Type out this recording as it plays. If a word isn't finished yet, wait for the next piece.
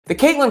The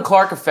Caitlin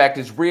Clark effect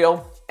is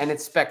real and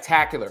it's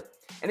spectacular,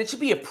 and it should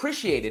be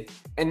appreciated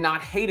and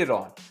not hated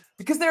on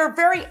because there are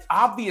very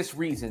obvious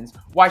reasons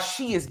why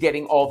she is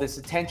getting all this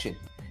attention.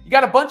 You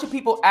got a bunch of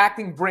people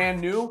acting brand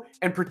new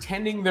and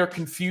pretending they're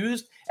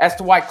confused as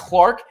to why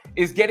Clark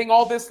is getting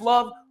all this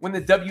love when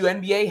the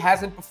WNBA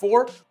hasn't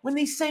before, when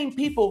these same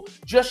people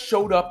just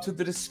showed up to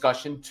the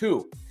discussion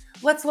too.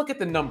 Let's look at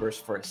the numbers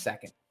for a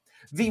second.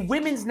 The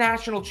women's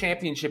national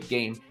championship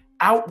game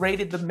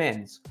outrated the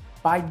men's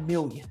by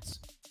millions.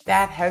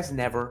 That has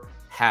never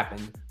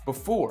happened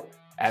before.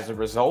 As a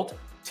result,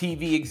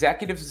 TV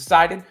executives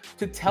decided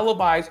to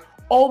televise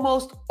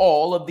almost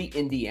all of the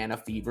Indiana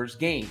Fever's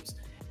games.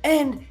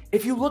 And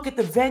if you look at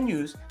the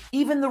venues,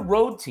 even the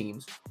road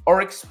teams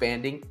are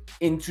expanding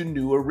into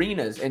new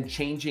arenas and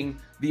changing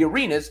the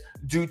arenas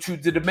due to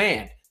the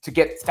demand to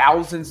get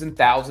thousands and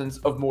thousands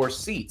of more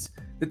seats.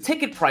 The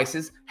ticket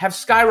prices have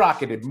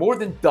skyrocketed, more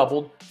than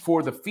doubled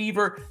for the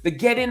Fever. The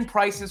get-in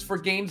prices for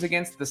games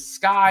against the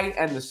Sky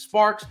and the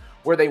Sparks,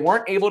 where they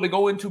weren't able to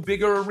go into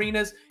bigger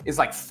arenas, is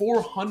like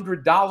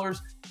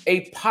 $400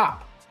 a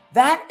pop.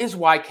 That is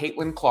why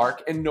Caitlin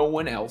Clark and no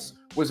one else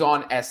was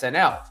on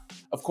SNL.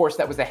 Of course,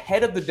 that was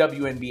ahead of the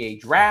WNBA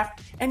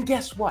Draft, and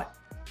guess what?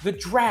 The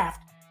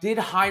draft did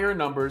higher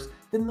numbers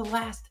than the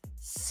last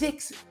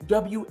 6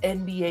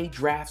 WNBA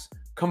drafts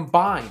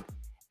combined.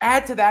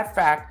 Add to that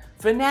fact,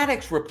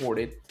 Fanatics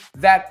reported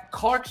that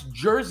Clark's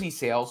jersey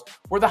sales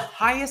were the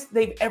highest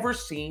they've ever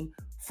seen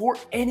for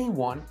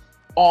anyone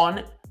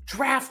on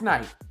draft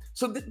night.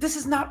 So this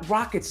is not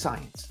rocket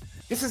science.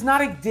 This is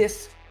not a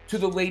diss to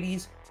the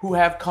ladies who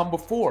have come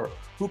before,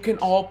 who can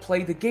all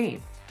play the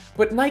game.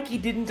 But Nike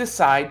didn't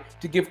decide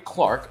to give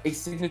Clark a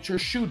signature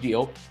shoe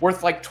deal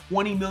worth like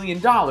 $20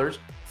 million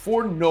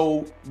for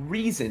no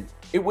reason.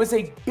 It was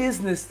a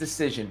business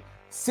decision,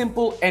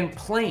 simple and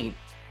plain.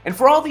 And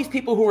for all these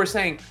people who are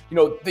saying,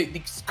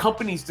 these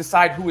companies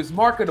decide who is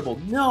marketable.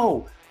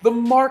 No, the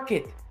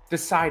market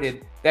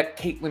decided that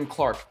Caitlin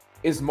Clark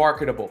is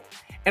marketable.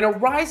 And a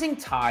rising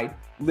tide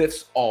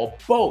lifts all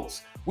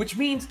boats, which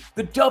means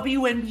the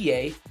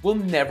WNBA will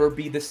never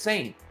be the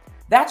same.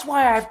 That's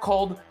why I've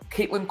called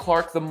Caitlin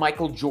Clark the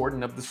Michael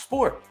Jordan of the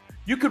sport.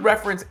 You could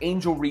reference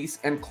Angel Reese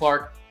and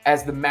Clark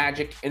as the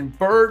Magic and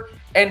Bird,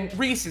 and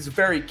Reese is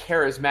very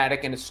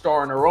charismatic and a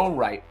star in her own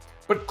right.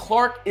 But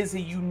Clark is a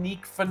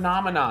unique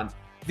phenomenon.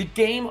 The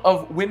game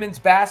of women's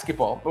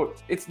basketball,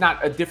 it's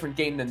not a different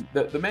game than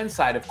the men's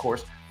side, of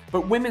course,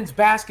 but women's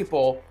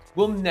basketball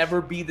will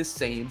never be the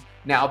same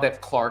now that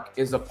Clark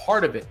is a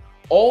part of it.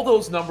 All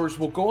those numbers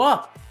will go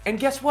up. And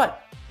guess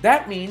what?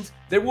 That means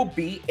there will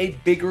be a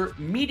bigger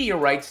media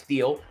rights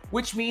deal,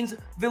 which means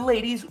the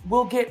ladies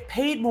will get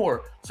paid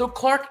more. So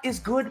Clark is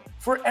good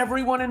for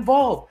everyone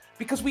involved,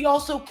 because we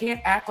also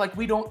can't act like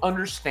we don't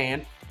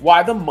understand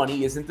why the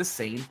money isn't the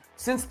same,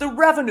 since the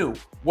revenue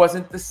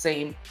wasn't the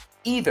same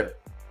either.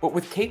 But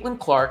with Caitlin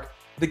Clark,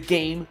 the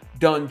game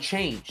done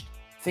changed.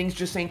 Things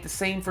just ain't the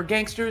same for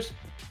gangsters.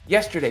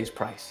 Yesterday's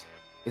price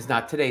is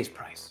not today's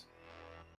price.